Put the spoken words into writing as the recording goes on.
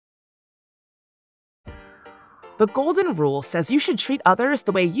The golden rule says you should treat others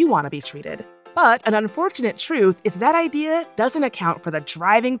the way you want to be treated. But an unfortunate truth is that idea doesn't account for the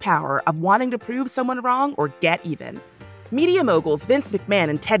driving power of wanting to prove someone wrong or get even. Media moguls Vince McMahon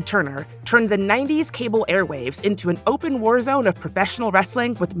and Ted Turner turned the 90s cable airwaves into an open war zone of professional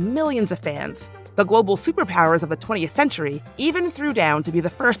wrestling with millions of fans. The global superpowers of the 20th century even threw down to be the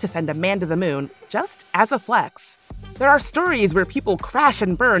first to send a man to the moon, just as a flex. There are stories where people crash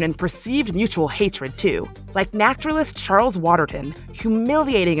and burn in perceived mutual hatred, too, like naturalist Charles Waterton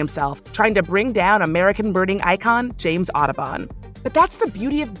humiliating himself trying to bring down American birding icon James Audubon. But that's the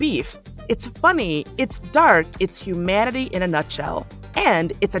beauty of beef. It's funny, it's dark, it's humanity in a nutshell.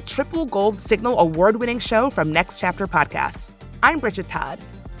 And it's a triple gold signal award-winning show from Next Chapter Podcasts. I'm Bridget Todd.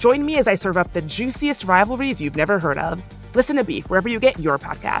 Join me as I serve up the juiciest rivalries you've never heard of. Listen to Beef wherever you get your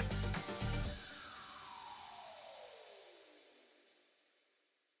podcasts.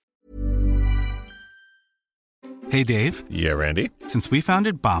 Hey, Dave. Yeah, Randy. Since we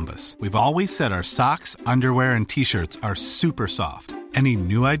founded Bombas, we've always said our socks, underwear, and T-shirts are super soft. Any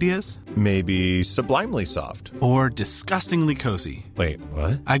new ideas? Maybe sublimely soft. Or disgustingly cozy. Wait,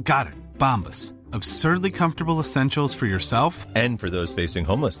 what? I got it. Bombas. Absurdly comfortable essentials for yourself and for those facing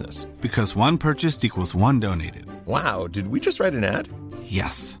homelessness. Because one purchased equals one donated. Wow, did we just write an ad?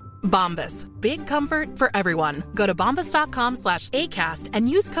 Yes. Bombas. Big comfort for everyone. Go to bombas.com/ACAST and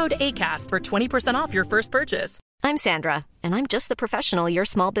use code ACAST for 20% off your first purchase. I'm Sandra, and I'm just the professional your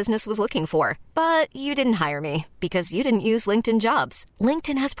small business was looking for. But you didn't hire me because you didn't use LinkedIn Jobs.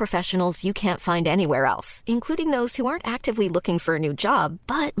 LinkedIn has professionals you can't find anywhere else, including those who aren't actively looking for a new job,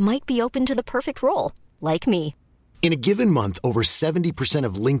 but might be open to the perfect role, like me. In a given month, over 70%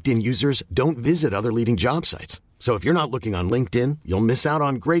 of LinkedIn users don't visit other leading job sites. So if you're not looking on LinkedIn, you'll miss out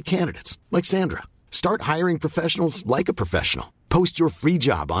on great candidates like Sandra. Start hiring professionals like a professional. Post your free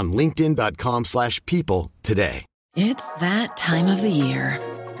job on linkedin.com/people today. It's that time of the year.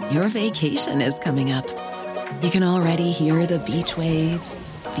 Your vacation is coming up. You can already hear the beach waves,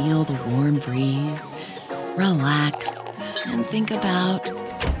 feel the warm breeze, relax, and think about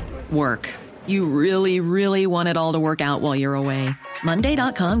work. You really, really want it all to work out while you're away.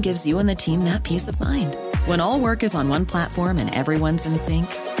 Monday.com gives you and the team that peace of mind. When all work is on one platform and everyone's in sync,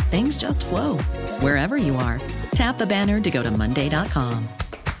 things just flow. Wherever you are, tap the banner to go to Monday.com.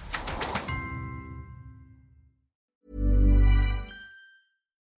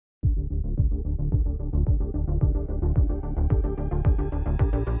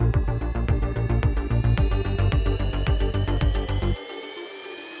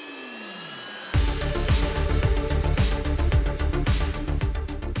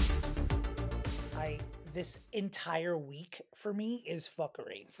 This entire week for me is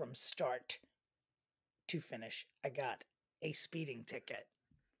fuckery from start to finish. I got a speeding ticket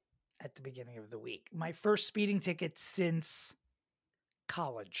at the beginning of the week. My first speeding ticket since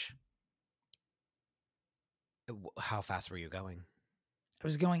college. How fast were you going? I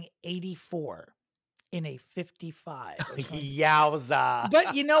was going 84 in a 55. Yowza.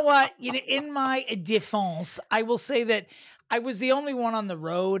 But you know what? In my defense, I will say that I was the only one on the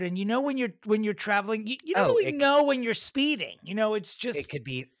road, and when you're traveling, you don't really know when you're speeding. It's just it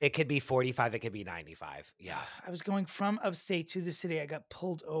could be 45, it could be 95. Yeah. I was going from upstate to the city. I got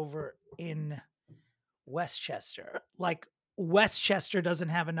pulled over in Westchester. Like Westchester doesn't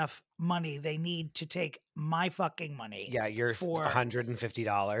have enough money. They need to take my fucking money. Yeah, you're for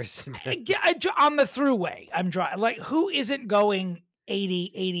 $150. On the throughway. I'm driving. Like, who isn't going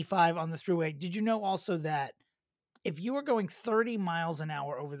 80, 85 on the throughway? Did you know also that if you are going 30 miles an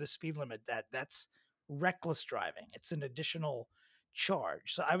hour over the speed limit, that's reckless driving. It's an additional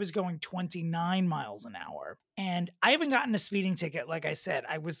charge. So I was going 29 miles an hour, and I haven't gotten a speeding ticket. Like I said,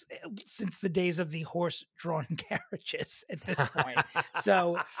 I was since the days of the horse-drawn carriages at this point.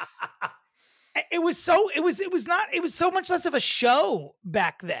 So it was so much less of a show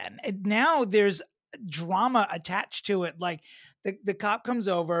back then. And now there's drama attached to it. Like the cop comes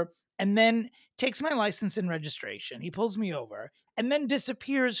over and then takes my license and registration. He pulls me over and then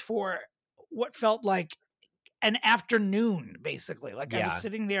disappears for what felt like an afternoon, basically. Like I was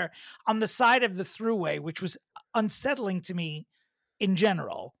sitting there on the side of the throughway, which was unsettling to me in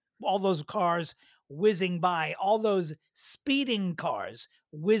general. All those cars whizzing by, all those speeding cars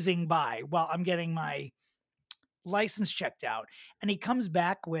whizzing by while I'm getting my license checked out. And he comes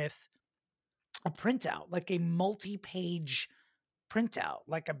back with a printout, like a multi-page printout,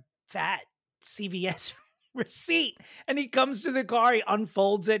 like a fat CVS receipt. And he comes to the car, he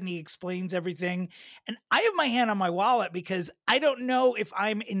unfolds it, and he explains everything. And I have my hand on my wallet because I don't know if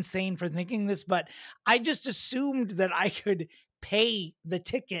I'm insane for thinking this, but I just assumed that I could pay the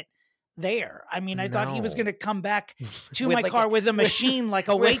ticket there. I mean, I thought he was No. going to come back to With my like car a- with a machine like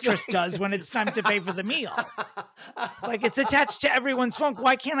a with waitress like- does when it's time to pay for the meal. Like, it's attached to everyone's phone.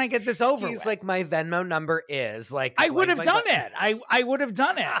 Why can't I get this over He's with? like, my Venmo number is like. I would have like done it. I would have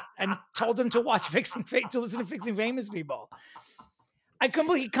done it and told him to watch to listen to Fixing Famous People.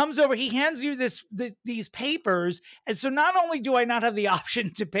 He comes over, he hands you these papers. And so not only do I not have the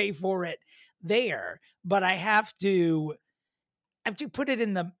option to pay for it there, but I have to put it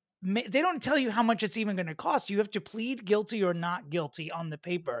in they don't tell you how much it's even going to cost. You have to plead guilty or not guilty on the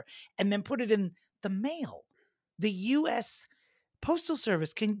paper and then put it in the mail. The U.S. Postal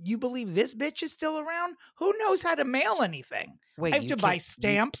Service. Can you believe this bitch is still around? Who knows how to mail anything? Wait, I have you to buy can't-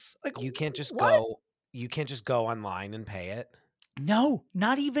 stamps. You can't just what? go. You can't just go online and pay it. No,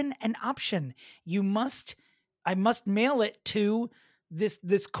 not even an option. I must mail it to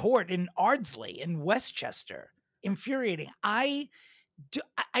this court in Ardsley in Westchester. Infuriating. I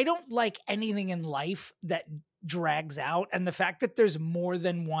don't like anything in life that drags out, and the fact that there's more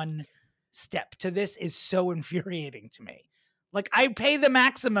than one step to this is so infuriating to me. Like, I pay the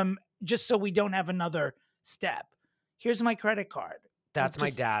maximum just so we don't have another step. Here's my credit card. That's my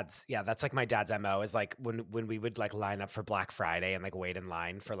dad's. Yeah, that's like my dad's MO is like when we would like line up for Black Friday and like wait in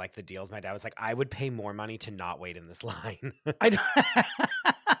line for like the deals. My dad was like, I would pay more money to not wait in this line.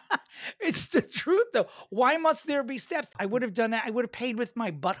 It's the truth, though. Why must there be steps? I would have done it. I would have paid with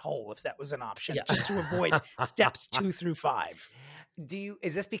my butthole if that was an option, just to avoid steps 2 through 5.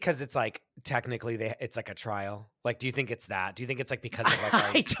 Is this because it's like technically it's like a trial? Like, do you think it's that? Do you think it's like because of like our,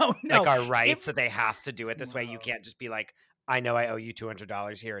 I don't know. like our rights that they have to do it this way? You can't just be like, I know I owe you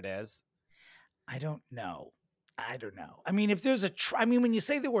 $200. Here it is. I don't know. I mean, if there's when you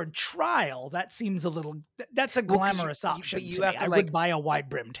say the word trial, that seems a little, that's a glamorous option. But you to have me. to, I like- would buy a wide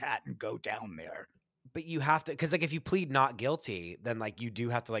brimmed hat and go down there. But you have to, because like if you plead not guilty, then like you do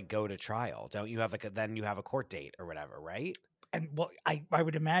have to like go to trial, don't you? Have like then you have a court date or whatever, right? And well, I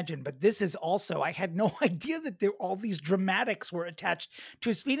would imagine, but this is also, I had no idea that all these dramatics were attached to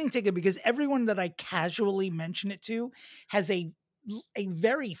a speeding ticket, because everyone that I casually mention it to has a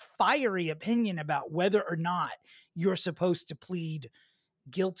very fiery opinion about whether or not you're supposed to plead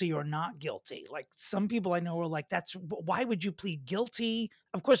guilty or not guilty. Like, some people I know are like, why would you plead guilty?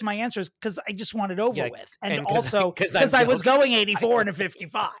 Of course, my answer is because I just want it over with. And also because I was going 84 and a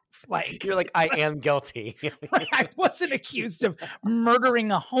 55. Like, You're like, I am guilty. I wasn't accused of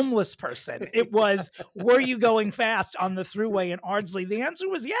murdering a homeless person. It was, were you going fast on the throughway in Ardsley? The answer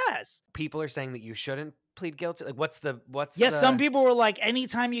was yes. People are saying that you shouldn't plead guilty. Like, what's Yes, some people were like,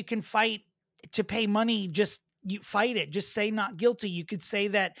 anytime you can fight to pay money, just you fight it. Just say not guilty. You could say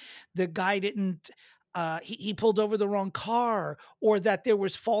that the guy didn't, he pulled over the wrong car, or that there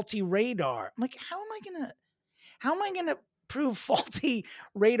was faulty radar. I'm like, how am I gonna prove faulty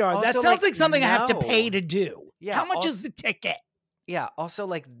radar? Also, that sounds like something I have to no. pay to do. Yeah, How much also- is the ticket? Yeah. Also,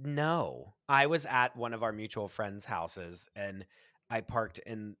 like, no. I was at one of our mutual friends' houses and I parked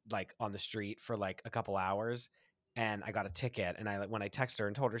in like on the street for like a couple hours and I got a ticket. And when I texted her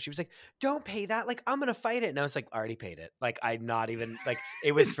and told her, she was like, don't pay that. Like, I'm going to fight it. And I was like, I already paid it. Like, I'm not even like,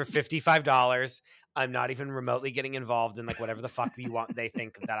 it was for $55. I'm not even remotely getting involved in like whatever the fuck they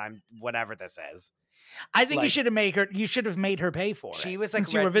think that I'm, whatever this is. I think Like, you should have made her pay for it. She was since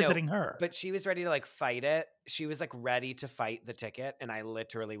like, you were visiting her. But she was ready to like fight it. She was like ready to fight the ticket. And I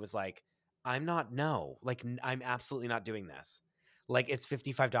literally was like, I'm absolutely not doing this. Like, it's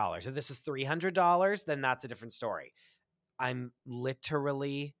 $55. If this is $300, then that's a different story. I'm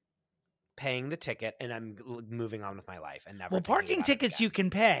literally paying the ticket and I'm moving on with my life and never. Well, parking tickets you can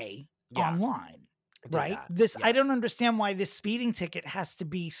pay online, right? I don't understand why this speeding ticket has to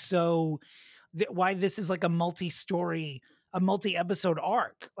be so. Why this is like a multi-episode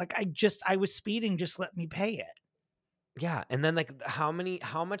arc. Like, I was speeding, just let me pay it. Yeah. And then like how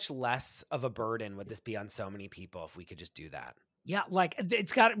much less of a burden would this be on so many people if we could just do that? Yeah. Like,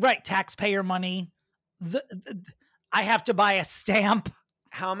 it's got, right, taxpayer money. I have to buy a stamp.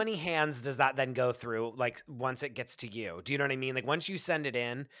 How many hands does that then go through? Like, once it gets to you, do you know what I mean? Like, once you send it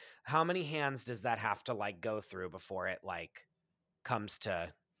in, how many hands does that have to like go through before it like comes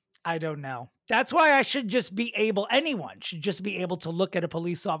to? I don't know. That's why anyone should just be able to look at a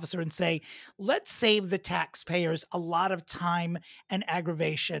police officer and say, let's save the taxpayers a lot of time and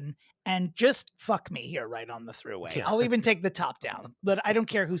aggravation and just fuck me here right on the throughway. Yeah. I'll even take the top down, but I don't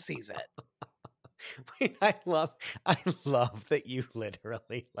care who sees it. Wait, I love that you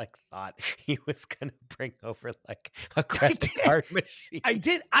literally like thought he was gonna bring over like a credit card machine. I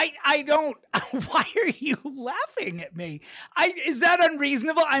did. I don't. Why are you laughing at me? Is that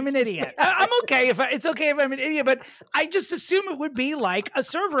unreasonable? I'm an idiot. I'm okay if it's okay if I'm an idiot, but I just assume it would be like a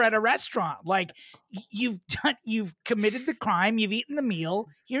server at a restaurant. Like you've committed the crime, you've eaten the meal.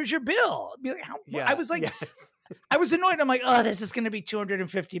 Here's your bill. Be like, I was like, yes. I was annoyed. I'm like, oh, this is going to be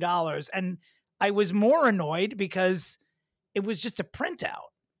 $250, and I was more annoyed because it was just a printout.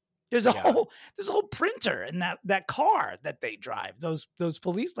 There's a whole printer in that car that they drive. Those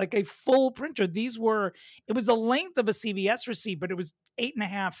police, like a full printer. It was the length of a CVS receipt, but it was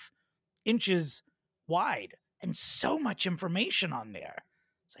 8.5 inches wide and so much information on there.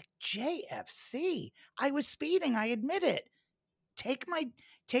 It's like, JFC. I was speeding. I admit it. Take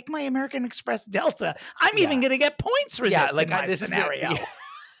my American Express Delta. I'm even going to get points for this like in my scenario.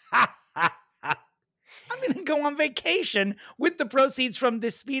 I'm going to go on vacation with the proceeds from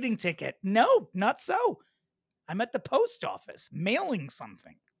this speeding ticket. No, not so. I'm at the post office mailing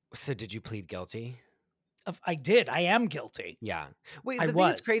something. So did you plead guilty? I did. I am guilty. Yeah. Wait, the thing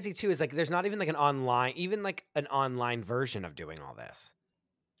that's crazy too is like there's not even like an online version of doing all this.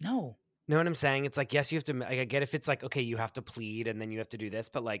 No. Know what I'm saying? It's like, yes, you have to, like, I get if it's like, okay, you have to plead and then you have to do this,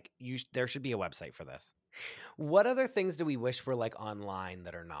 but like there should be a website for this. What other things do we wish were like online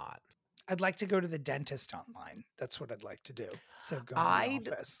that are not? I'd like to go to the dentist online. That's what I'd like to do instead of going to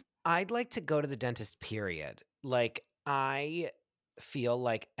the office. I'd like to go to the dentist, period. Like, I feel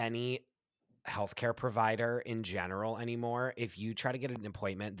like any healthcare provider in general anymore, if you try to get an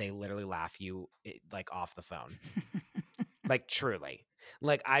appointment, they literally laugh you like off the phone. Like, truly.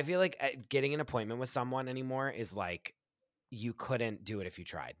 Like, I feel like getting an appointment with someone anymore is like, you couldn't do it if you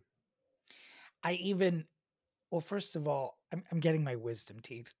tried. Well, first of all, I'm getting my wisdom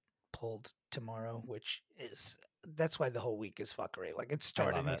teeth pulled tomorrow, that's why the whole week is fuckery. Like, it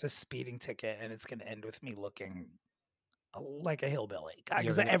started with a speeding ticket and it's going to end with me looking like a hillbilly.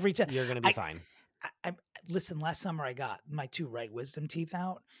 Because every time you're going to be fine. Listen, last summer I got my 2 right wisdom teeth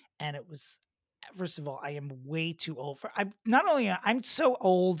out, and it was, first of all, I am way too old I'm so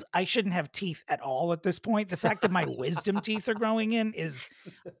old, I shouldn't have teeth at all at this point. The fact that my wisdom teeth are growing in is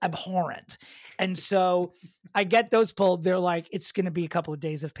abhorrent. And so I get those pulled. They're like, it's going to be a couple of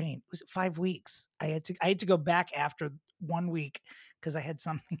days of pain. It was 5 weeks. I had to go back after 1 week because I had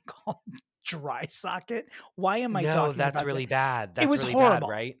something called dry socket. Why am I talking about that? No, that's really bad. That's it was really horrible.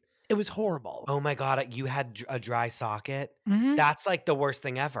 Bad, right? It was horrible. Oh my God. You had a dry socket? Mm-hmm. That's like the worst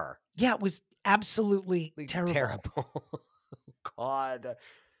thing ever. Yeah, it was absolutely terrible. God.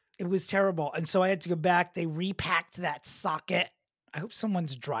 It was terrible. And so I had to go back. They repacked that socket. I hope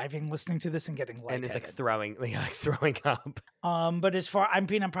someone's driving, listening to this and getting lightheaded. And it's like throwing up. But as far, I'm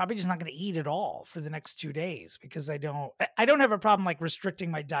probably just not going to eat at all for the next 2 days because I don't have a problem like restricting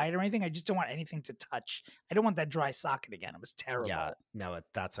my diet or anything. I just don't want anything to touch. I don't want that dry socket again. It was terrible. Yeah, no,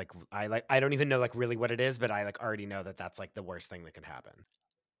 that's like, I don't even know like really what it is, but I like already know that that's like the worst thing that can happen.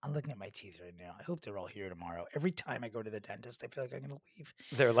 I'm looking at my teeth right now. I hope they're all here tomorrow. Every time I go to the dentist, I feel like I'm going to leave.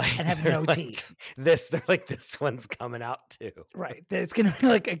 They're like, and have no teeth. They're like, this one's coming out too. Right. It's going to be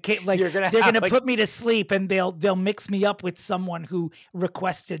like they're going to put me to sleep and they'll mix me up with someone who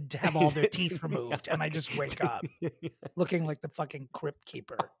requested to have all their teeth removed. And I just wake up looking like the fucking Crypt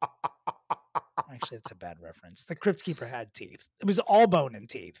Keeper. Actually, it's a bad reference. The Crypt Keeper had teeth. It was all bone and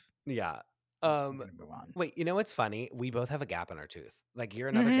teeth. Yeah. Move on. Wait, you know what's funny? We both have a gap in our tooth. Like, you're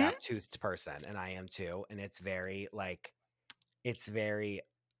another gap-toothed person, and I am too. And it's very,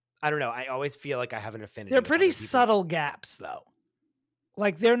 I don't know. I always feel like I have an affinity. They're pretty subtle gaps, though.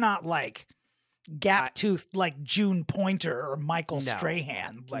 Like, they're not like gap-toothed like June Pointer or Michael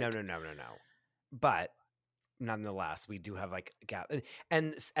Strahan. Like, No. But nonetheless, we do have like gap.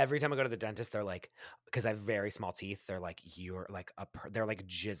 And every time I go to the dentist, they're like, because I have very small teeth, they're like, you're like they're like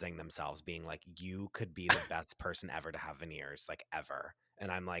jizzing themselves, being like, you could be the best person ever to have veneers, like ever.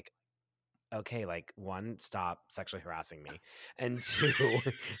 And I'm like, okay, like 1, stop sexually harassing me, and 2,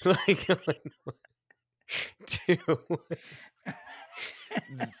 like 2,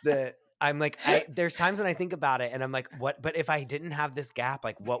 I'm like, there's times when I think about it and I'm like, what? But if I didn't have this gap,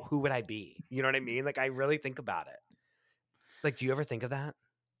 like who would I be? You know what I mean? Like, I really think about it. Like, do you ever think of that?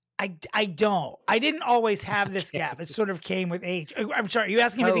 I don't. I didn't always have this gap. It sort of came with age. I'm sorry. Are you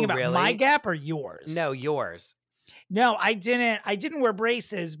asking me anything about my gap or yours? No, yours. No, I didn't. I didn't wear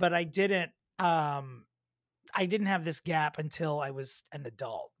braces, but I didn't have this gap until I was an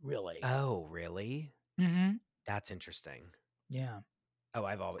adult, really. Oh, really? Mm-hmm. That's interesting. Yeah. Oh,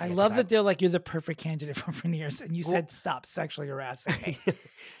 I've always. I yeah, 'cause love that they're like, you're the perfect candidate for veneers. And you said, stop sexually harassing me.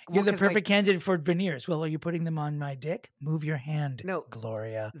 You're the 'cause, perfect candidate for veneers. Well, are you putting them on my dick? Move your hand. No,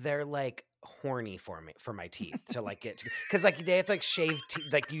 Gloria. They're like horny for my teeth to like get, because like they have to like shave,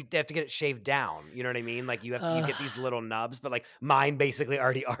 like you have to get it shaved down. You know what I mean? Like you get these little nubs, but like mine basically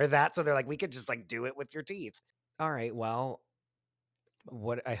already are that. So they're like, we could just like do it with your teeth. All right. Well,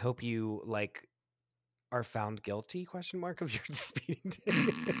 what I hope you like are found guilty ? Of your speeding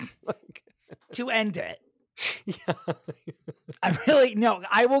ticket. Like, To end it. yeah.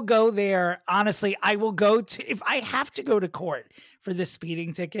 I will go there. Honestly, I will go to, if I have to go to court for this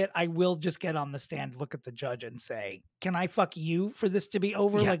speeding ticket, I will just get on the stand, look at the judge and say, can I fuck you for this to be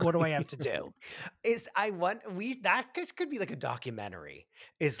over? Yeah. Like, what do I have to do? That could be like a documentary,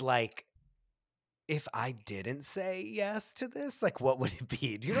 is like, if I didn't say yes to this, like what would it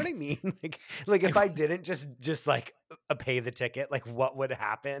be? Do you know what I mean? Like if I didn't just like pay the ticket, like what would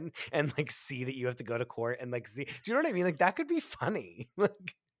happen? And like see that you have to go to court and like see. Do you know what I mean? Like that could be funny.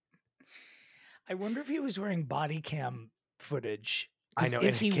 Like, I wonder if he was wearing body cam footage. I know.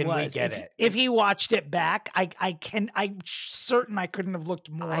 If he we was, get it? If he watched it back, I'm certain I couldn't have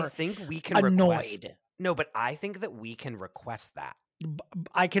looked more. I think we can annoyed. No, but I think that we can request that.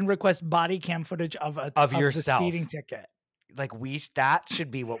 I can request body cam footage of yourself. The speeding ticket. Like that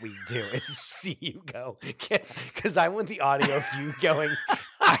should be what we do, is see you go. Because I want the audio of you going,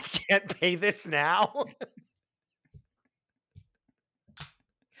 I can't pay this now.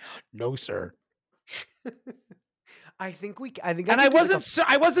 No, sir. I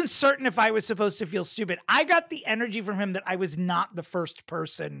wasn't certain if I was supposed to feel stupid. I got the energy from him that I was not the first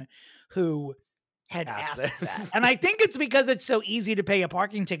person who had asked that. And I think it's because it's so easy to pay a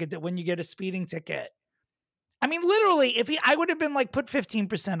parking ticket that when you get a speeding ticket, I mean, literally, I would have been like, put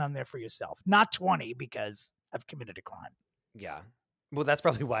 15% on there for yourself, not 20, because I've committed a crime. Yeah. Well, that's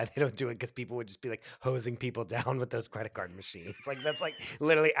probably why they don't do it, because people would just be like hosing people down with those credit card machines. Like that's like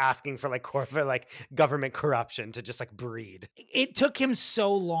literally asking for like government corruption to just like breed. It took him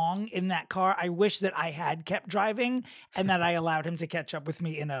so long in that car. I wish that I had kept driving and that I allowed him to catch up with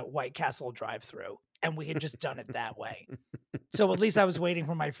me in a White Castle drive-through, and we had just done it that way. So at least I was waiting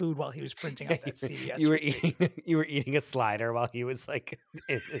for my food while he was printing out that CVS. You were eating a slider while he was like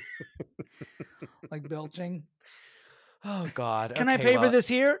like belching. Oh God! Can I pay for this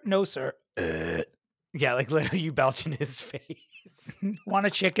here? No, sir. Yeah, like literally, you belch in his face. Want a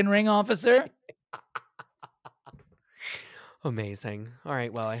chicken ring, officer? Amazing. All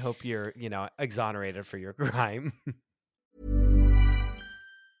right. Well, I hope you're, exonerated for your crime.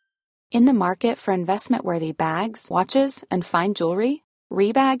 In the market for investment-worthy bags, watches, and fine jewelry,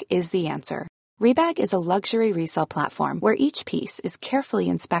 Rebag is the answer. Rebag is a luxury resale platform where each piece is carefully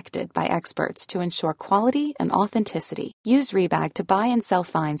inspected by experts to ensure quality and authenticity. Use Rebag to buy and sell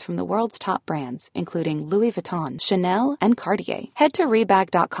finds from the world's top brands, including Louis Vuitton, Chanel, and Cartier. Head to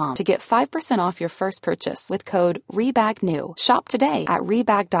Rebag.com to get 5% off your first purchase with code REBAGNEW. Shop today at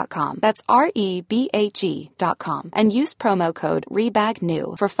Rebag.com. That's REBAG.com. And use promo code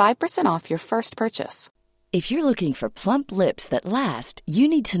REBAGNEW for 5% off your first purchase. If you're looking for plump lips that last, you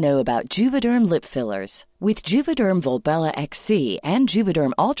need to know about Juvederm lip fillers. With Juvederm Volbella XC and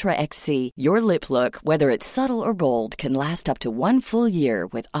Juvederm Ultra XC, your lip look, whether it's subtle or bold, can last up to 1 full year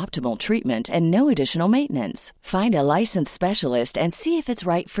with optimal treatment and no additional maintenance. Find a licensed specialist and see if it's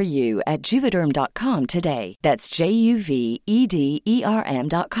right for you at Juvederm.com today. That's JUVEDERM.com.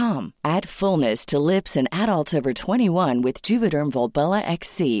 Add fullness to lips in adults over 21 with Juvederm Volbella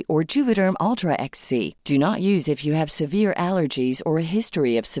XC or Juvederm Ultra XC. Do not use if you have severe allergies or a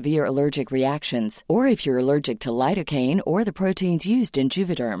history of severe allergic reactions, or if you're allergic to lidocaine or the proteins used in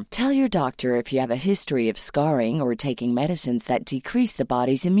Juvederm. Tell your doctor if you have a history of scarring or taking medicines that decrease the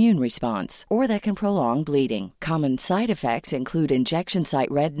body's immune response or that can prolong bleeding. Common side effects include injection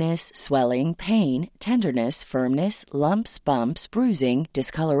site redness, swelling, pain, tenderness, firmness, lumps, bumps, bruising,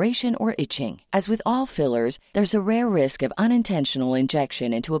 discoloration, or itching. As with all fillers, there's a rare risk of unintentional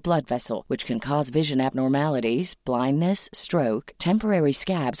injection into a blood vessel, which can cause vision abnormalities, blindness, stroke, temporary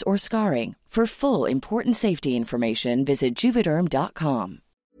scabs, or scarring. For full, important safety information, visit Juvederm.com.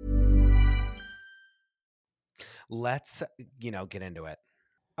 Let's, get into it.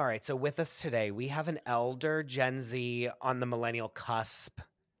 All right. So with us today, we have an elder Gen Z on the millennial cusp,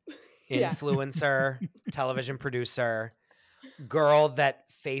 influencer, television producer, girl that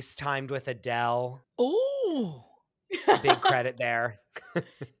FaceTimed with Adele. Ooh. Big credit there.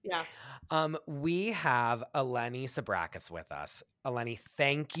 Yeah. We have Eleni Sabracos with us. Eleni,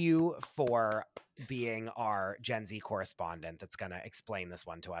 thank you for being our Gen Z correspondent that's going to explain this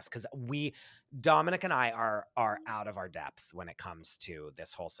one to us, because Dominic and I are out of our depth when it comes to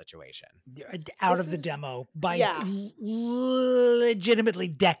this whole situation. Out of the demo by legitimately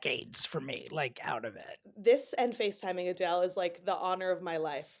decades for me, like out of it. This and FaceTiming Adele is like the honor of my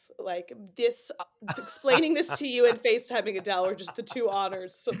life. Like this, explaining this to you and FaceTiming Adele are just the two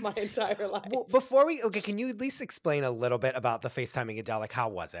honors of my entire life. Well, can you at least explain a little bit about the FaceTiming Adele? Like, how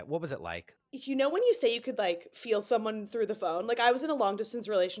was it? What was it like? You know when you say you could like feel someone through the phone? Like I was in a long distance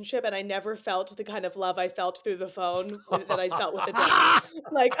relationship and I never felt the kind of love I felt through the phone that I felt with Adele.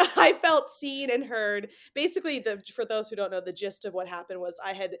 Like I felt seen and heard. Basically, for those who don't know, the gist of what happened was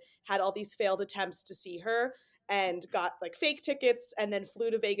I had all these failed attempts to see her and got like fake tickets and then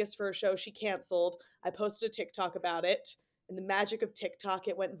flew to Vegas for a show she canceled. I posted a TikTok about it, and the magic of TikTok,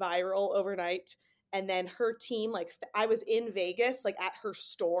 it went viral overnight. And then her team, like I was in Vegas, like at her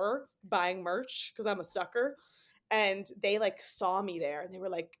store buying merch because I'm a sucker. And they like saw me there and they were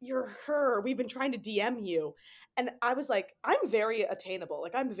like, "You're her. We've been trying to DM you." And I was like, I'm very attainable.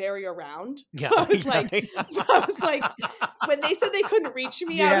 Like I'm very around. Yeah, so I was like, when they said they couldn't reach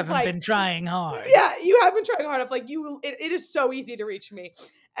me, I was like, been trying hard. Yeah, you have been trying hard. I'm like, it is so easy to reach me.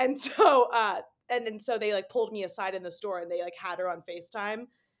 And so, so they like pulled me aside in the store and they like had her on FaceTime.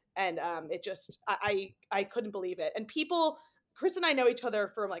 And it just, I couldn't believe it. And people, Chris and I know each other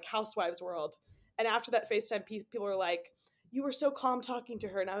from like Housewives world. And after that FaceTime, people were like, "You were so calm talking to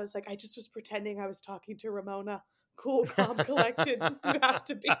her." And I was like, I just was pretending I was talking to Ramona. Cool, calm, collected. You have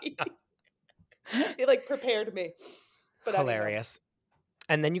to be. It like prepared me. But hilarious.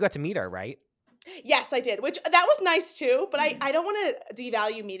 And then you got to meet her, right? Yes, I did, which that was nice too. But I don't want to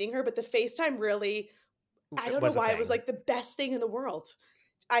devalue meeting her, but the FaceTime really, I don't know why it was like the best thing in the world.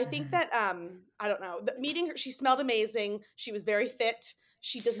 I think that, I don't know, meeting her, she smelled amazing. She was very fit.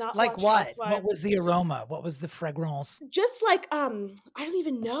 She does not like watch what? Housewives. What was the aroma? What was the fragrance? Just like, I don't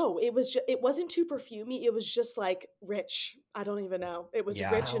even know. It wasn't too perfumey. It was just like rich. I don't even know. It was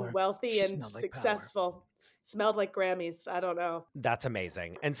rich and wealthy and successful. Power. Smelled like Grammys. I don't know. That's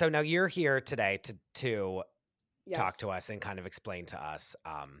amazing. And so now you're here today to talk to us and kind of explain to us,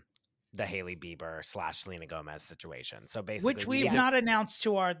 the Hailey Bieber / Selena Gomez situation. So basically, which we've not announced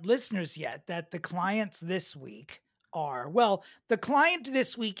to our listeners yet, that the clients this week the client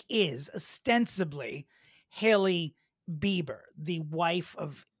this week is ostensibly Hailey Bieber, the wife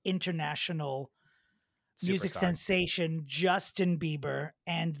of international music sensation Justin Bieber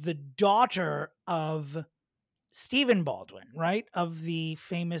and the daughter of Stephen Baldwin, right? Of the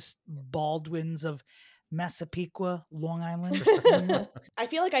famous Baldwins of Massapequa, Long Island. I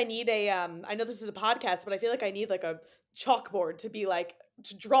feel like I need I know this is a podcast, but I feel like I need like a chalkboard to be like,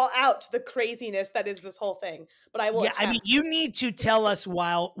 to draw out the craziness that is this whole thing. But I will attempt. I mean, you need to tell us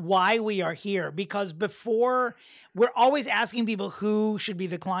why we are here, because before we're always asking people who should be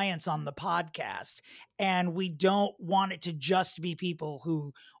the clients on the podcast, and we don't want it to just be people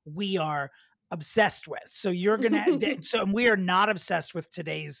who we are obsessed with. So you're gonna so we are not obsessed with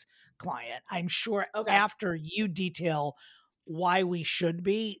today's client. I'm sure after you detail why we should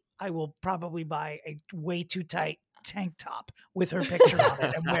be, I will probably buy a way too tight tank top with her picture on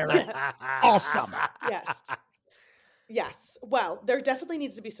it and wear it all summer. Yes. Well, there definitely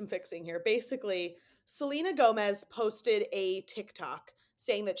needs to be some fixing here. Basically, Selena Gomez posted a TikTok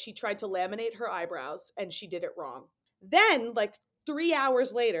saying that she tried to laminate her eyebrows and she did it wrong. Then, like 3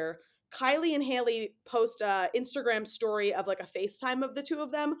 hours later, Kylie and Hailey post a Instagram story of like a FaceTime of the two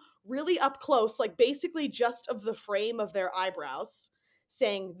of them, really up close, like basically just of the frame of their eyebrows,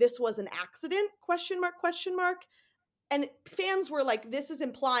 saying this was an accident, ? And fans were like, this is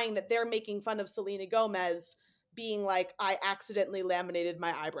implying that they're making fun of Selena Gomez being like, I accidentally laminated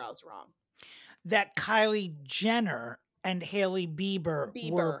my eyebrows wrong. That Kylie Jenner and Hailey Bieber.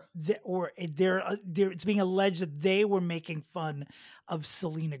 It's being alleged that they were making fun of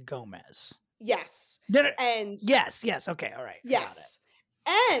Selena Gomez. Yes. And yes. Okay. All right. Yes.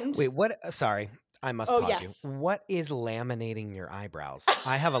 And wait, what? Sorry. I must pause you. What is laminating your eyebrows?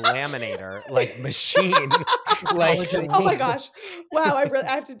 I have a laminator like machine. Like, oh my gosh! Wow, I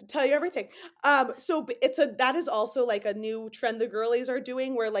have to tell you everything. So that is also like a new trend the girlies are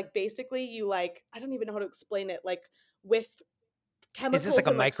doing, where like basically you like, I don't even know how to explain it, like with chemicals. Is this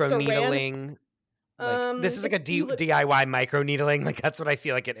like a micro needling? Like, this is like a DIY micro needling. Like that's what I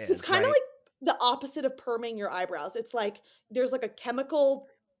feel like it is. It's kind of like the opposite of perming your eyebrows. It's like there's like a chemical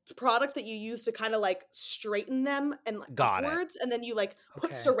product that you use to kind of like straighten them and like Got it. upwards, and then you like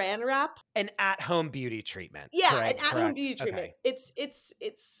put Okay. saran wrap. An at-home beauty treatment. Yeah, Correct, an at-home correct. beauty treatment. Okay.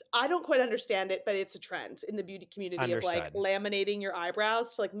 It's I don't quite understand it, but it's a trend in the beauty community of like Understood. laminating your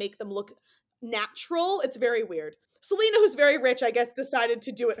eyebrows to like make them look natural. It's very weird. Selena, who's very rich, I guess, decided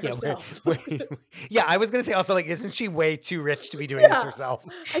to do it herself. Yeah, I was gonna say also, like, isn't she way too rich to be doing this herself?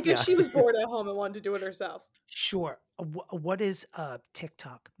 I guess she was bored at home and wanted to do it herself. Sure. What is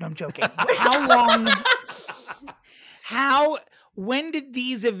TikTok? No, I'm joking. How long? When did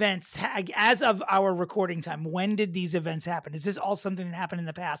these events, as of our recording time, when did these events happen? Is this all something that happened in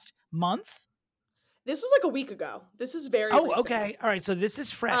the past month? This was like a week ago. This is very recent. Okay. All right. So this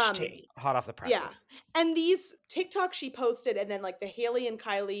is fresh tea. Hot off the presses. Yeah. And these TikToks she posted and then like the Hailey and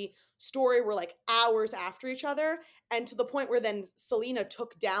Kylie story were like hours after each other. And to the point where then Selena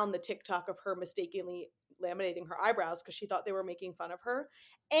took down the TikTok of her mistakenly laminating her eyebrows because she thought they were making fun of her.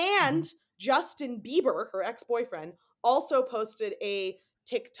 And Justin Bieber, her ex-boyfriend, also posted a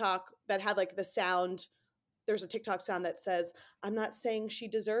TikTok that had like the sound. There's a TikTok sound that says, "I'm not saying she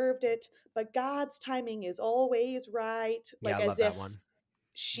deserved it, but God's timing is always right." Like Yeah, I love as that if one.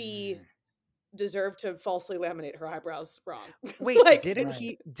 she deserved to falsely laminate her eyebrows wrong. Wait, like, didn't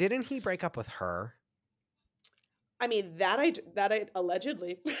he break up with her? I mean, that I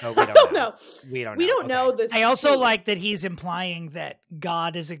allegedly. Oh, we don't know. We don't know. We don't know this. I also like that he's implying that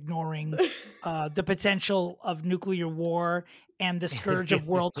God is ignoring the potential of nuclear war and the scourge of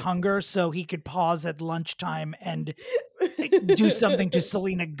world hunger, so he could pause at lunchtime and do something to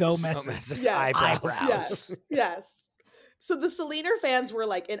Selena Gomez's eyebrows. Yes. So the Selena fans were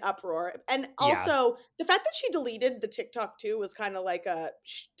like in uproar, and also the fact that she deleted the TikTok too was kind of like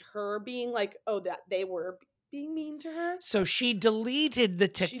her being like, oh, that they were being mean to her. So she deleted the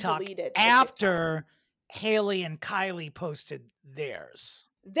TikTok after Hailey and Kylie posted theirs.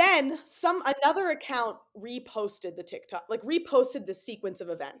 Then another account reposted the TikTok, like reposted the sequence of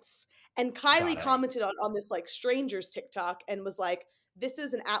events. And Kylie commented on this like strangers TikTok and was like, "This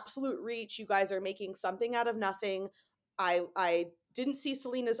is an absolute reach. You guys are making something out of nothing. I didn't see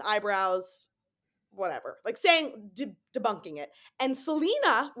Selena's eyebrows, whatever." Like saying, debunking it. And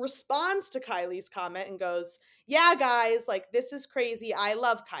Selena responds to Kylie's comment and goes, "Yeah, guys, like this is crazy. I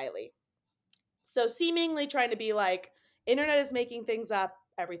love Kylie." So seemingly trying to be like, internet is making things up.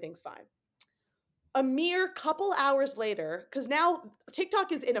 Everything's fine. A mere couple hours later, because now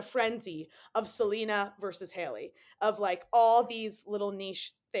TikTok is in a frenzy of Selena versus Hailey, of like all these little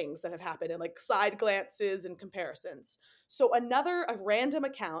niche things that have happened and like side glances and comparisons. So a random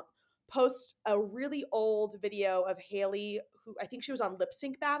account posts a really old video of Hailey, who I think she was on Lip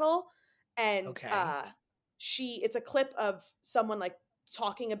Sync Battle, and it's a clip of someone like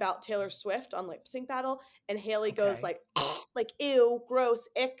talking about Taylor Swift on Lip Sync Battle, and Hailey goes like ew, gross,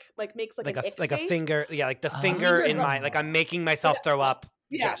 ick, like makes like an ick like face. a finger, like the finger in my like I'm making myself throw up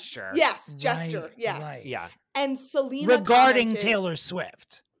gesture. Yes, gesture. Right, yes. right. Yeah. And Selena regarding commented, Taylor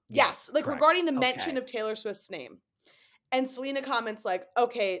Swift. Yes, like correct. regarding the mention of Taylor Swift's name. And Selena comments like,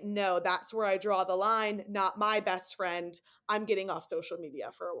 "Okay, no, that's where I draw the line. Not my best friend. I'm getting off social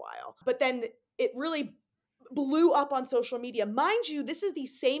media for a while." But then it really blew up on social media. Mind you, this is the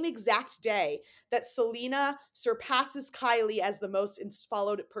same exact day that Selena surpasses Kylie as the most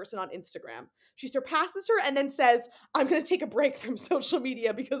followed person on Instagram. She surpasses her and then says, "I'm going to take a break from social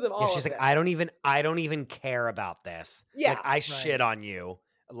media because of all she's of like, this." I don't even care about this. Yeah. Like, I shit on you.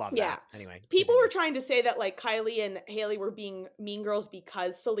 I love that. Anyway. People were trying to say that like Kylie and Hailey were being mean girls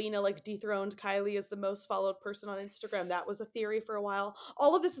because Selena like dethroned Kylie as the most followed person on Instagram. That was a theory for a while.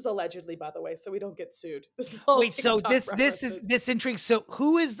 All of this is allegedly, by the way, so we don't get sued. This is all Wait, so TikTok this intrigues. So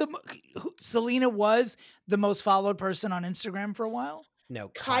Selena was the most followed person on Instagram for a while? No,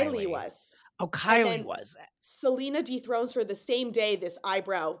 Kylie was. Oh, Kylie was. Selena dethrones her the same day this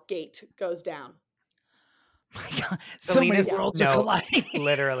eyebrow gate goes down. My God, so many worlds are colliding.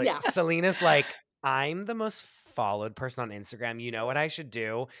 Literally. Yeah. Selena's like, "I'm the most followed person on Instagram. You know what I should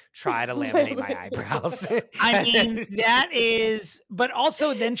do? Try to laminate my eyebrows." I mean, that is, but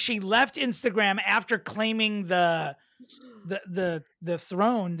also then she left Instagram after claiming the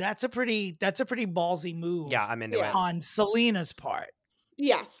throne. That's a pretty ballsy move. Yeah, I'm into it. On Selena's part.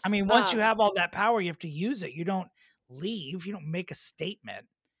 Yes. I mean, once you have all that power, you have to use it. You don't leave. You don't make a statement.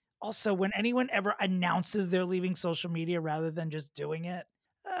 Also, when anyone ever announces they're leaving social media rather than just doing it,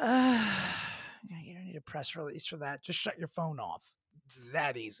 you don't need a press release for that. Just shut your phone off. It's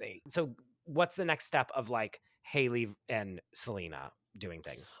that easy. So what's the next step of like Hailey and Selena doing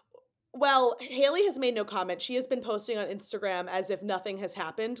things? Well, Hailey has made no comment. She has been posting on Instagram as if nothing has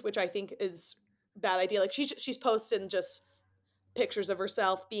happened, which I think is a bad idea. Like she's posted and just pictures of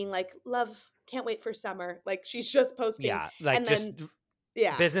herself being like, love, can't wait for summer. Like she's just posting. Yeah, like and just then,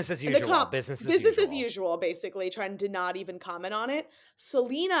 yeah. business as And the usual. Business as usual, basically trying to not even comment on it.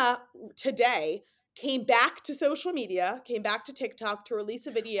 Selena today came back to social media, came back to TikTok to release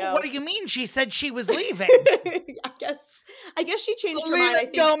a video. What do you mean? She said she was leaving. I guess she changed her mind. I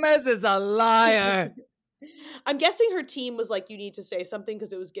think Gomez is a liar. I'm guessing her team was like, you need to say something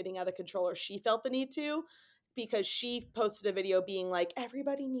because it was getting out of control, or she felt the need to, because she posted a video being like,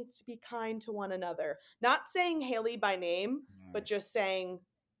 everybody needs to be kind to one another. Not saying Hailey by name, but just saying,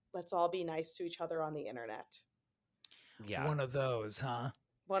 let's all be nice to each other on the internet. Yeah. One of those, huh?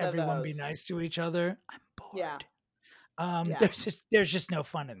 One Everyone of those. be nice to each other. I'm bored. Yeah. There's just no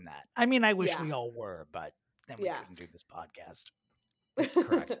fun in that. I mean, I wish Yeah. we all were, but then we couldn't do this podcast.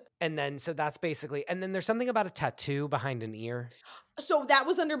 Correct. And then, so that's basically, and then there's something about a tattoo behind an ear. So that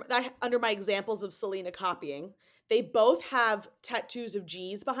was under my examples of Selena copying. They both have tattoos of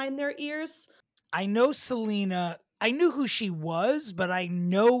G's behind their ears. I know Selena, I knew who she was, but I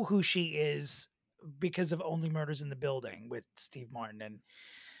know who she is because of Only Murders in the Building with Steve Martin and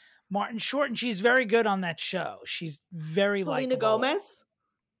Martin Short, and she's very good on that show. She's very Selena likable. Gomez?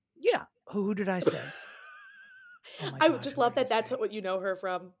 Yeah. Who did I say? I just love that that's what you know her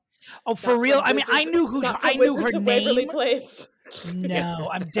from. Oh, for real? I mean, I knew who I knew her name. Waverly Place. No,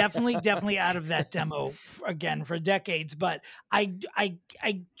 I'm definitely out of that demo again for decades. But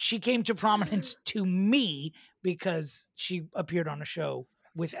she came to prominence to me because she appeared on a show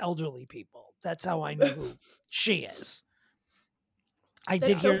with elderly people. That's how I knew who she is. I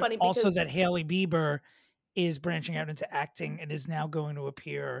did hear also that Hailey Bieber is branching out into acting and is now going to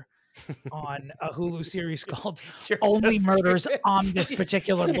appear on a Hulu series called Only Murders on This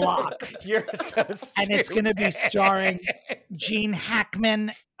Particular Block. You're so stupid. And it's going to be starring Gene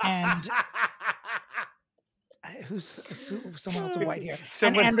Hackman and who's someone else with white hair,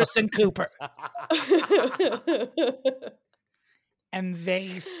 and Anderson Cooper. And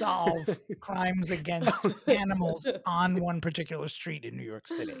they solve crimes against animals on one particular street in New York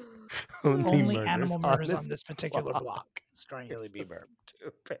City. Only animal murders on this particular block. Starring Hailey Bieber.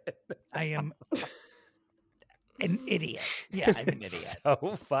 Stupid. I am an idiot. Yeah, I'm an idiot.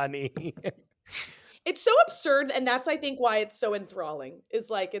 So funny. It's so absurd, and that's I think why it's so enthralling. Is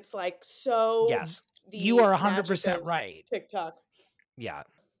like it's like so. Yes, you are 100% right. TikTok. Yeah.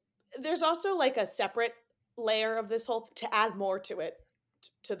 There's also like a separate layer of this whole to add more to it,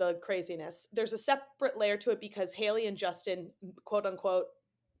 to the craziness. There's a separate layer to it because Hailey and Justin, quote unquote,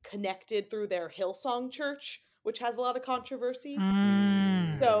 connected through their Hillsong church, which has a lot of controversy.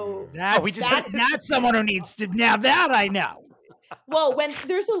 So that's someone who needs to. Now that I know. Well, when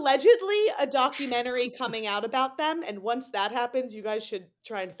there's allegedly a documentary coming out about them, and once that happens, you guys should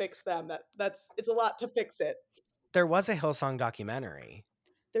try and fix them. It's a lot to fix it. There was a Hillsong documentary.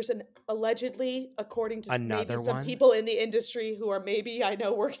 There's an allegedly, according to another maybe some one? people in the industry who are maybe I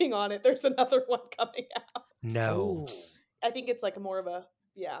know working on it. There's another one coming out. No, I think it's like more of a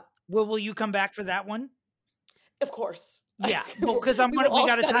Well, will you come back for that one? Of course. Yeah, because we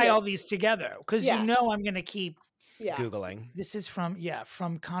got to tie all these together because I'm going to keep Googling. This is from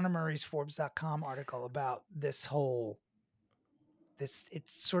Connor Murray's Forbes.com article about this whole. It's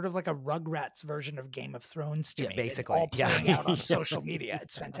sort of like a Rugrats version of Game of Thrones to me. Basically. All playing out on social media.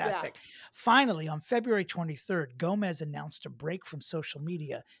 It's fantastic. Yeah. Finally, on February 23rd, Gomez announced a break from social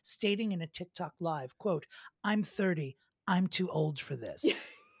media, stating in a TikTok live, quote, "I'm 30. I'm too old for this."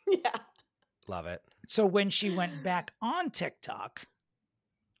 Yeah. Love it. So when she went back on TikTok,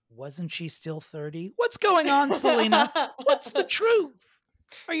 wasn't she still 30? What's going on, Selena? What's the truth?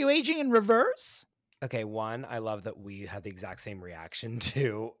 Are you aging in reverse? Okay, one, I love that we had the exact same reaction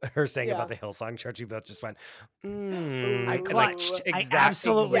to her saying about the Hillsong Church. We both just went, I clutched. I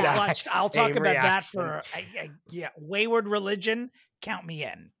absolutely clutched. I'll talk about that for, wayward religion, count me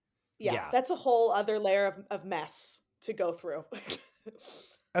in. Yeah, that's a whole other layer of mess to go through.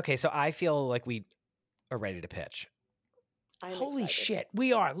 Okay, so I feel like we are ready to pitch. Holy shit,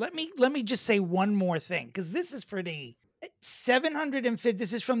 we are. Let me just say one more thing, because this is pretty. 750.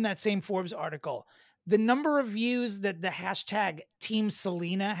 This is from that same Forbes article. The number of views that the hashtag Team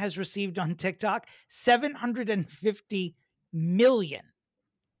Selena has received on TikTok, 750 million.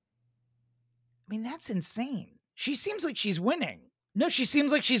 I mean, that's insane. She seems like she's winning. No, she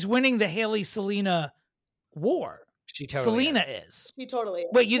seems like she's winning the Hailey Selena war. She totally Selena is. She totally is.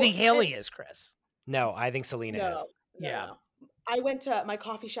 Wait, you think Hailey is, Chris? No, I think Selena is. No. I went to my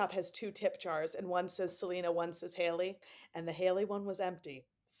coffee shop has 2 tip jars, and one says Selena, one says Hailey, and the Hailey one was empty.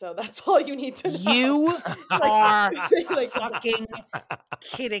 So that's all you need to know. You are fucking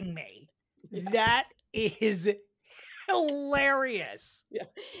kidding me. Yeah. That is hilarious. Yeah,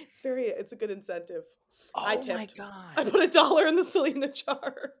 it's a good incentive. I Oh my tipped. God. I put $1 in the Selena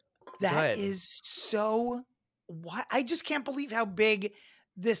jar. That Good. is so. Why? I just can't believe how big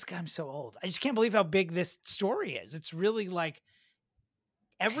this. I'm so old. I just can't believe how big this story is. It's really like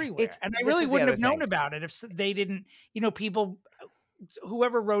everywhere, and I This really is the wouldn't other have known thing. about it if they didn't. People,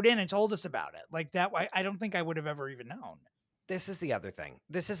 whoever wrote in and told us about it, like that. I don't think I would have ever even known. This is the other thing.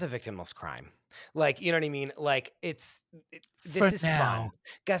 This is a victimless crime. Like, you know what I mean? Like, this For is now. fun.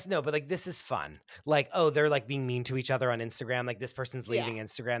 Guess no, but like, this is fun. Like, oh, they're like being mean to each other on Instagram. Like, this person's leaving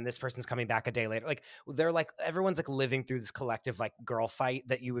Instagram. This person's coming back a day later. Like, they're like, everyone's like living through this collective like girl fight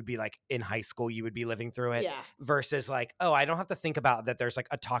that you would be like in high school, you would be living through it. Yeah. Versus like, oh, I don't have to think about that there's like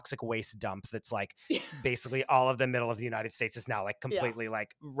a toxic waste dump that's like basically all of the middle of the United States is now like completely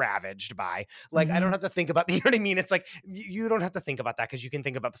like ravaged by. Like, I don't have to think about, you know what I mean? It's like, you don't have to think about that because you can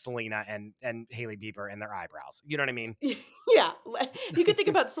think about Selena and Hailey Bieber and their eyebrows. You know what I mean? Yeah. You could think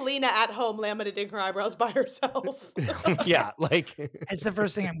about Selena at home laminating her eyebrows by herself. Yeah, like it's the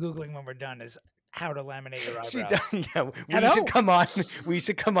first thing I'm Googling when we're done is how to laminate your eyebrows. She does, yeah, we should come on. We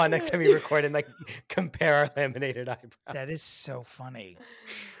should come on next time we record and like compare our laminated eyebrows. That is so funny.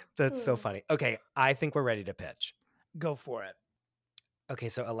 That's so funny. Okay, I think we're ready to pitch. Go for it. Okay,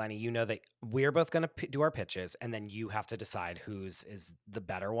 so Eleni, you know that we're both going to do our pitches, and then you have to decide whose is the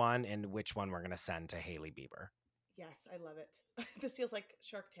better one and which one we're going to send to Hailey Bieber. Yes, I love it. This feels like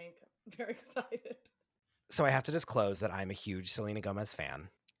Shark Tank. I'm very excited. So I have to disclose that I'm a huge Selena Gomez fan.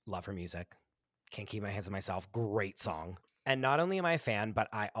 Love her music. Can't keep my hands on myself. Great song. And not only am I a fan, but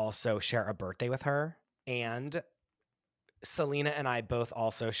I also share a birthday with her. And Selena and I both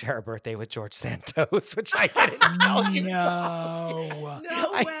also share a birthday with George Santos, which I didn't tell you. No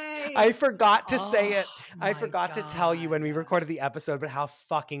way. I forgot to say it. I forgot God. to tell you when we recorded the episode, but how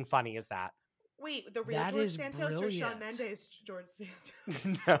fucking funny is that? Wait, the real That George is Santos or Shawn brilliant. Mendes George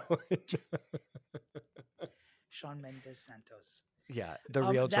Santos? No. Shawn Mendes Santos. Yeah, the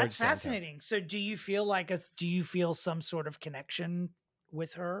real George That's Santos. fascinating. So do you feel some sort of connection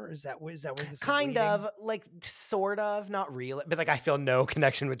with her? Is that where this is Kind leading? of, like, sort of, not real, but like I feel no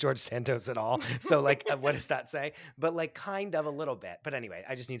connection with George Santos at all. So like, what does that say? But like, kind of a little bit. But anyway,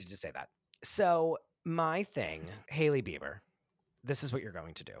 I just needed to say that. So my thing, Hailey Bieber, this is what you're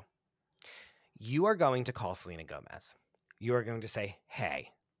going to do. You are going to call Selena Gomez. You are going to say, hey,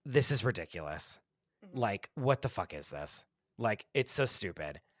 this is ridiculous. Mm-hmm. Like, what the fuck is this? Like, it's so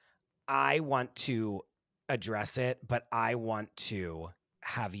stupid. I want to address it, but I want to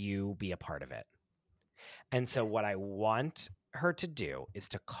have you be a part of it. And so what I want her to do is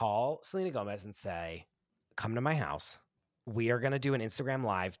to call Selena Gomez and say, come to my house. We are going to do an Instagram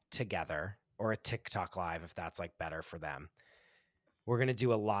live together, or a TikTok live if that's like better for them. We're going to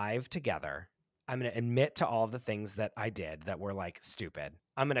do a live together. I'm going to admit to all the things that I did that were like stupid.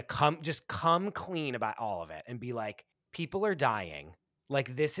 I'm going to come clean about all of it and be like, people are dying.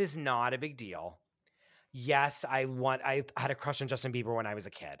 Like, this is not a big deal. Yes, I had a crush on Justin Bieber when I was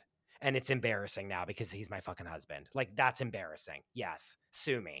a kid, and it's embarrassing now because he's my fucking husband. Like, that's embarrassing. Yes,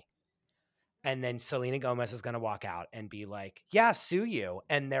 sue me. And then Selena Gomez is going to walk out and be like, yeah, sue you.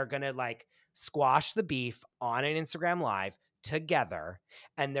 And they're going to like squash the beef on an Instagram live together,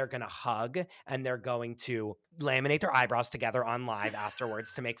 and they're going to hug, and they're going to laminate their eyebrows together on live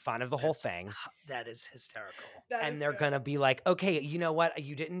afterwards to make fun of the whole thing. That is hysterical. And they're going to be like, okay, you know what?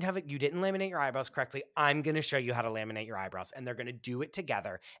 You didn't laminate your eyebrows correctly. I'm going to show you how to laminate your eyebrows. And they're going to do it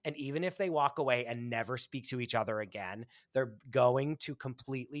together. And even if they walk away and never speak to each other again, they're going to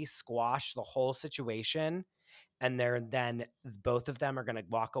completely squash the whole situation. And then both of them are going to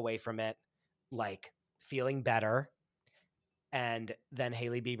walk away from it like feeling better. And then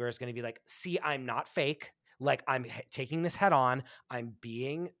Hailey Bieber is going to be like, see, I'm not fake. Like, I'm taking this head on. I'm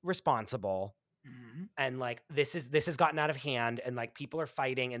being responsible. Mm-hmm. And like, this has gotten out of hand, and like, people are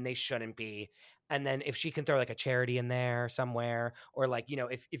fighting and they shouldn't be. And then if she can throw like a charity in there somewhere, or like, you know,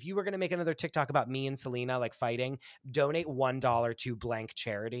 if you were going to make another TikTok about me and Selena like fighting, donate $1 to blank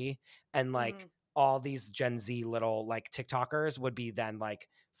charity. And like, all these Gen Z little like TikTokers would be then like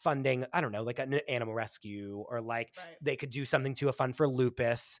funding, I don't know, like an animal rescue, or like they could do something to a fund for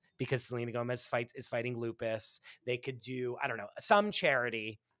lupus because Selena Gomez is fighting lupus. They could do, I don't know, some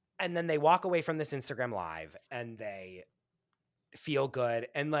charity. And then they walk away from this Instagram live and they feel good.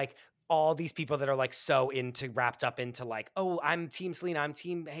 And like, all these people that are like so wrapped up into like, oh, I'm team Selena, I'm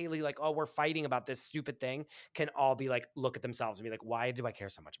team Hailey, like, oh, we're fighting about this stupid thing, can all be like, look at themselves and be like, why do I care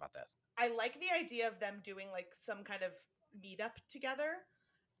so much about this? I like the idea of them doing like some kind of meetup together.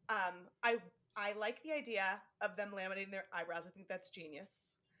 I like the idea of them laminating their eyebrows. I think that's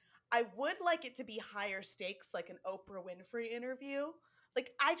genius. I would like it to be higher stakes, like an Oprah Winfrey interview. Like,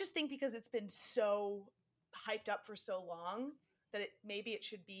 I just think because it's been so hyped up for so long that maybe it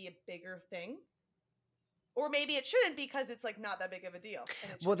should be a bigger thing. Or maybe it shouldn't because it's like not that big of a deal.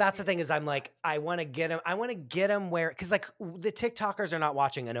 Well, that's the thing is I'm like, I want to get him where, because like the TikTokers are not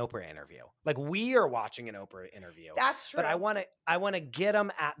watching an Oprah interview. Like we are watching an Oprah interview. That's true. But I want to get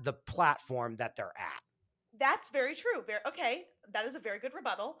them at the platform that they're at. That's very true. Okay. That is a very good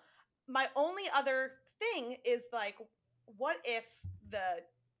rebuttal. My only other thing is like, what if the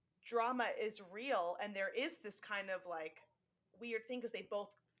drama is real and there is this kind of like weird thing because they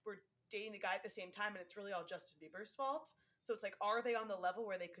both were dating the guy at the same time and it's really all Justin Bieber's fault. So it's like, are they on the level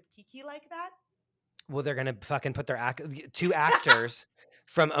where they could kiki like that? Well, they're going to fucking put their two actors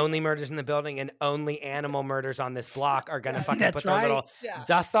from Only Murders in the Building and Only Animal Murders on This Block are going to fucking put their little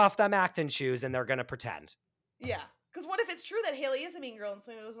dust off them acting shoes and they're going to pretend. Yeah. Because what if it's true that Hailey is a mean girl and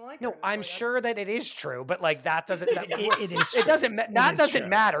Selena doesn't like her? No, I'm sure that it is true, but like that doesn't. It is. True. It doesn't. That doesn't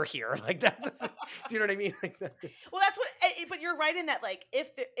matter here. Like that doesn't. Do you know what I mean? Like that. Well, that's what. But you're right in that. Like,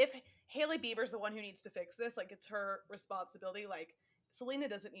 if Hailey Bieber's the one who needs to fix this, like it's her responsibility. Like Selena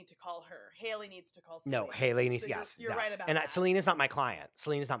doesn't need to call her. Hailey needs to call Selena. No, Hailey needs. So yes, you're right about and that. Selena's not my client. She's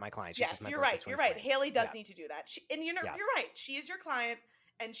yes, just my you're right. You're right. Hailey does Yeah. need to do that. You're right. She is your client.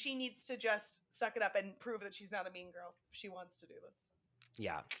 And she needs to just suck it up and prove that she's not a mean girl if she wants to do this.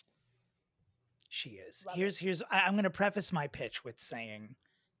 Yeah. She is. I'm going to preface my pitch with saying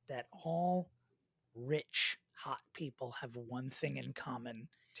that all rich, hot people have one thing in common.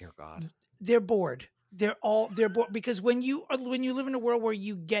 Dear God. They're bored. They're bored because when you live in a world where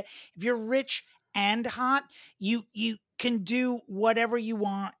if you're rich and hot, you can do whatever you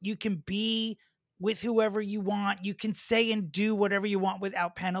want. You can be with whoever you want. You can say and do whatever you want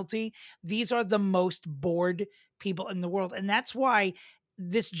without penalty. These are the most bored people in the world. And that's why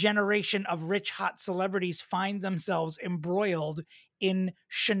this generation of rich, hot celebrities find themselves embroiled in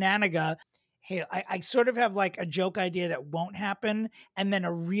shenanigan. Hey, I sort of have like a joke idea that won't happen and then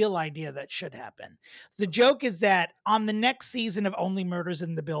a real idea that should happen. The joke is that on the next season of Only Murders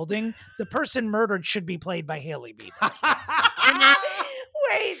in the Building, the person murdered should be played by Hailey Bieber.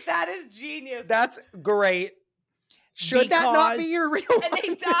 Wait, that is genius. That's great. Should that not be your real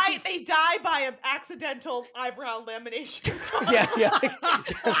And they die by an accidental eyebrow lamination. Yeah.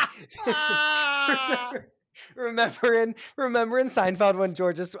 Remember in Seinfeld when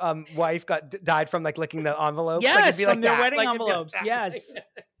George's wife died from like licking the envelopes? Yes, like, from their wedding envelopes. Yes.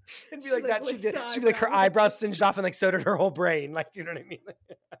 It'd be like that. She'd be like her eyebrows singed off and like so did her whole brain. Like, do you know what I mean?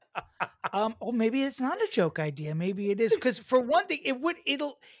 Well, maybe it's not a joke idea. Maybe it is. Because for one thing,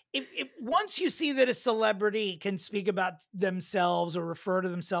 once you see that a celebrity can speak about themselves or refer to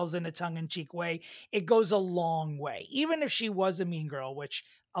themselves in a tongue-in-cheek way, it goes a long way. Even if she was a mean girl, which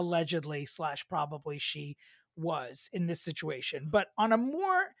allegedly / probably she was in this situation. But on a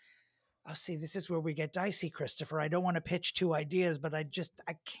more, see, this is where we get dicey, Christopher. I don't want to pitch two ideas, but I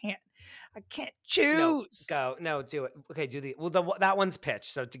can't choose. No, do it. Okay, that one's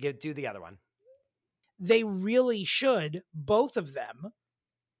pitch. So do the other one. They really should, both of them,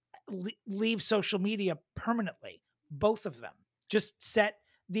 leave social media permanently. Both of them. Just set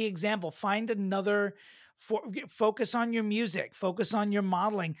the example. Find another. Focus on your music. Focus on your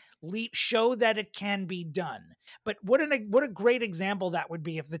modeling. Show that it can be done. But what a great example that would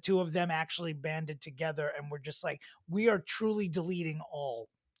be if the two of them actually banded together and were just like, we are truly deleting all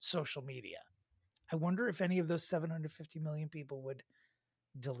social media. I wonder if any of those 750 million people would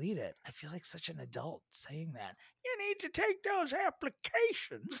delete it. I feel like such an adult saying that. You need to take those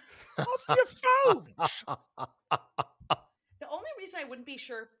applications off your phones. The only reason I wouldn't be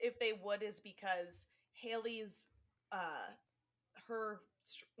sure if they would is because Hailey's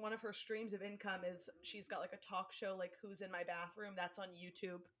one of her streams of income is she's got like a talk show like Who's in My Bathroom. That's on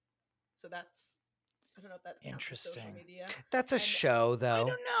YouTube. So I don't know if that counts as social media. That's a show though.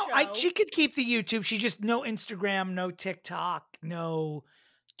 I don't know. She could keep the YouTube. She just no Instagram, no TikTok, no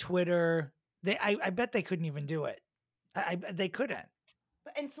Twitter. I bet they couldn't even do it. They couldn't.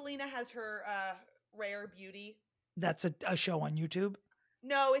 And Selena has her Rare Beauty. That's a show on YouTube.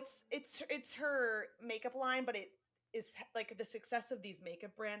 No, it's her makeup line, but it is like the success of these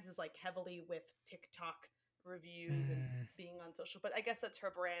makeup brands is like heavily with TikTok reviews and being on social. But I guess that's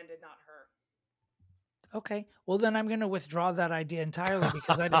her brand and not her. Okay. Well, then I'm going to withdraw that idea entirely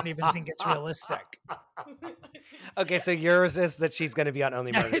because I don't even think it's realistic. Okay, so yours is that she's going to be on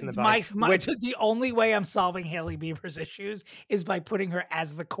Only Murders in the Building. The only way I'm solving Hailey Bieber's issues is by putting her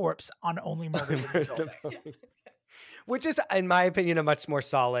as the corpse on Only Murders in the Building. Which is, in my opinion, a much more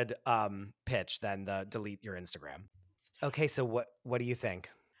solid pitch than the delete your Instagram. Okay, so what do you think?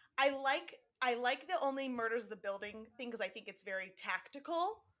 I like the only murders the building thing because I think it's very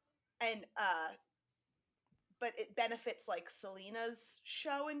tactical, and but it benefits like Selena's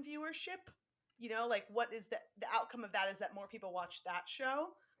show and viewership. You know, like what is the outcome of that is that more people watch that show.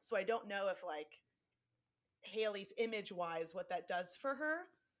 So I don't know if like Hailey's image wise what that does for her.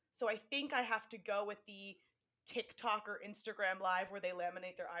 So I think I have to go with the TikTok or Instagram live where they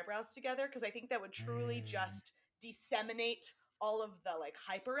laminate their eyebrows together because I think that would truly just disseminate all of the like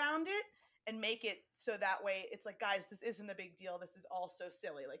hype around it and make it so that way it's like, guys, this isn't a big deal. This is all so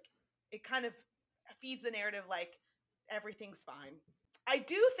silly. Like it kind of feeds the narrative like everything's fine. I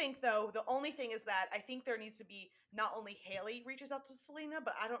do think though the only thing is that I think there needs to be not only Hailey reaches out to Selena,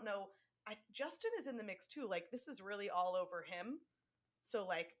 but I don't know. Justin is in the mix too. Like this is really all over him. So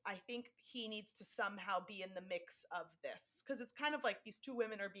like I think he needs to somehow be in the mix of this because it's kind of like these two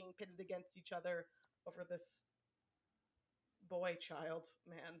women are being pitted against each other over this boy child,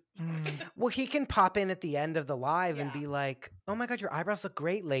 man. Well, he can pop in at the end of the live and be like, "Oh my god, your eyebrows look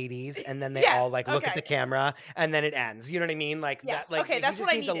great, ladies," and then they all like look at the camera, and then it ends. You know what I mean? Like that. Like that's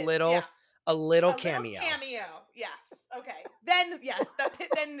what I needed. A little cameo. Yes. Okay. Then yes.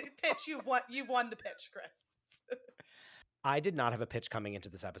 Then pitch. You've won the pitch, Chris. I did not have a pitch coming into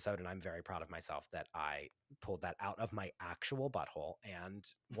this episode, and I'm very proud of myself that I pulled that out of my actual butthole and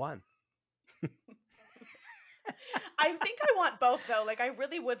won. I think I want both though. Like I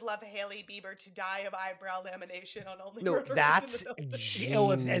really would love Hailey Bieber to die of eyebrow lamination on Only Murders in the Building.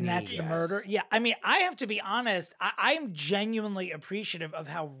 Genius. And that's the murder. Yeah, I mean, I have to be honest. I am genuinely appreciative of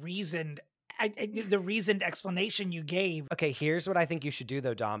how reasoned the reasoned explanation you gave. Okay, here's what I think you should do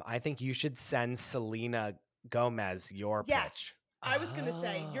though, Dom. I think you should send Selena Gomez your pitch. I was going to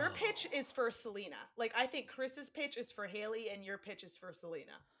say, your pitch is for Selena. Like, I think Chris's pitch is for Hailey and your pitch is for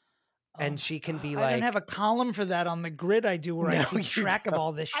Selena. And she can be like... I don't have a column for that on the grid I do where I keep track of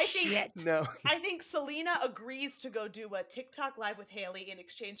all this shit. I think Selena agrees to go do a TikTok live with Hailey in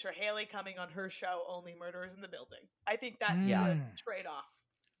exchange for Hailey coming on her show, Only Murders in the Building. I think that's the trade-off.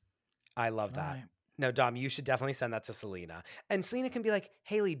 I love that. Right. No, Dom, you should definitely send that to Selena. And Selena can be like,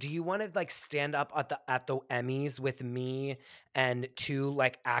 Hailey, do you want to like stand up at the Emmys with me and two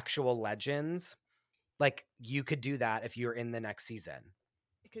like actual legends? Like you could do that if you're in the next season.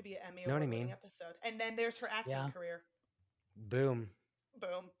 It could be an Emmy award-winning episode. And then there's her acting career. Boom.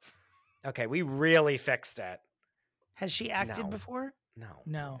 Boom. Okay, we really fixed it. Has she acted before?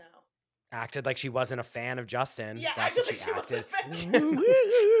 No. Acted like she wasn't a fan of Justin. Yeah, that's acted like she wasn't a fan.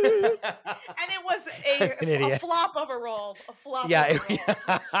 And it was a flop of a role. A flop of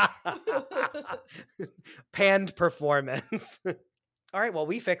a role. Panned performance. All right, well,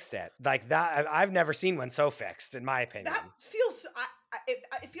 we fixed it. Like that, I've never seen one so fixed, in my opinion. That feels,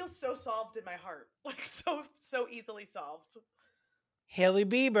 it feels so solved in my heart. Like so easily solved. Hailey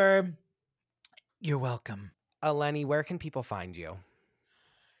Bieber, you're welcome. Eleni, where can people find you?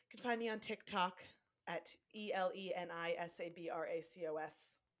 You can find me on TikTok at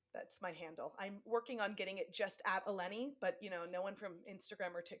ELENISABRACOS. That's my handle. I'm working on getting it just at Eleni, but no one from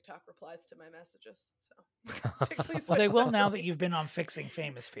Instagram or TikTok replies to my messages. So please. Well, they will now that you've been on Fixing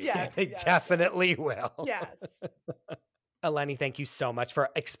Famous People. Yes, they definitely will. Yes. Eleni, thank you so much for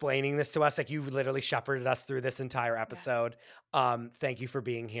explaining this to us. Like you literally shepherded us through this entire episode. Yes. Thank you for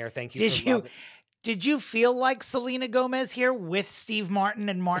being here. Thank you. Did you feel like Selena Gomez here with Steve Martin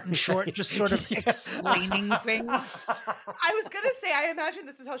and Martin Short just sort of explaining things? I was going to say, I imagine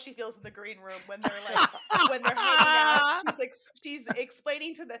this is how she feels in the green room when they're hanging out. She's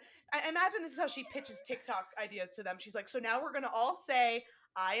explaining to I imagine this is how she pitches TikTok ideas to them. She's like, so now we're going to all say,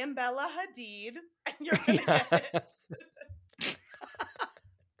 I am Bella Hadid, and you're going to get it.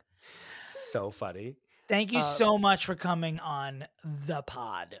 So funny. Thank you so much for coming on the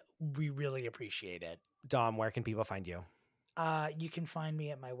pod. We really appreciate it. Dom, where can people find you? You can find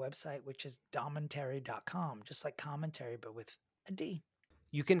me at my website, which is domentary.com, just like commentary, but with a D.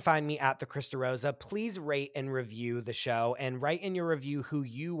 You can find me at The Krista Rosa. Please rate and review the show and write in your review who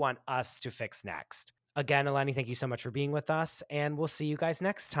you want us to fix next. Again, Eleni, thank you so much for being with us, and we'll see you guys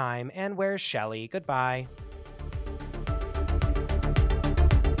next time. And where's Shelly? Goodbye.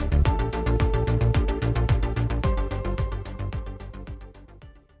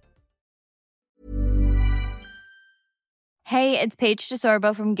 Hey, it's Paige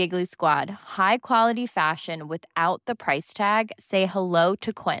DeSorbo from Giggly Squad. High quality fashion without the price tag. Say hello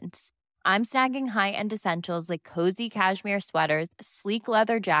to Quince. I'm snagging high-end essentials like cozy cashmere sweaters, sleek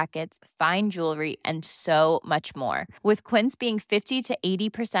leather jackets, fine jewelry, and so much more. With Quince being 50 to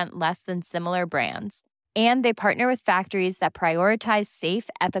 80% less than similar brands. And they partner with factories that prioritize safe,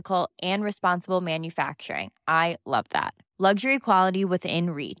 ethical, and responsible manufacturing. I love that. Luxury quality within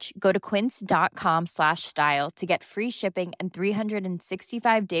reach. Go to quince.com/style to get free shipping and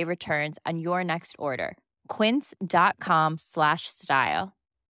 365-day returns on your next order. Quince.com/style.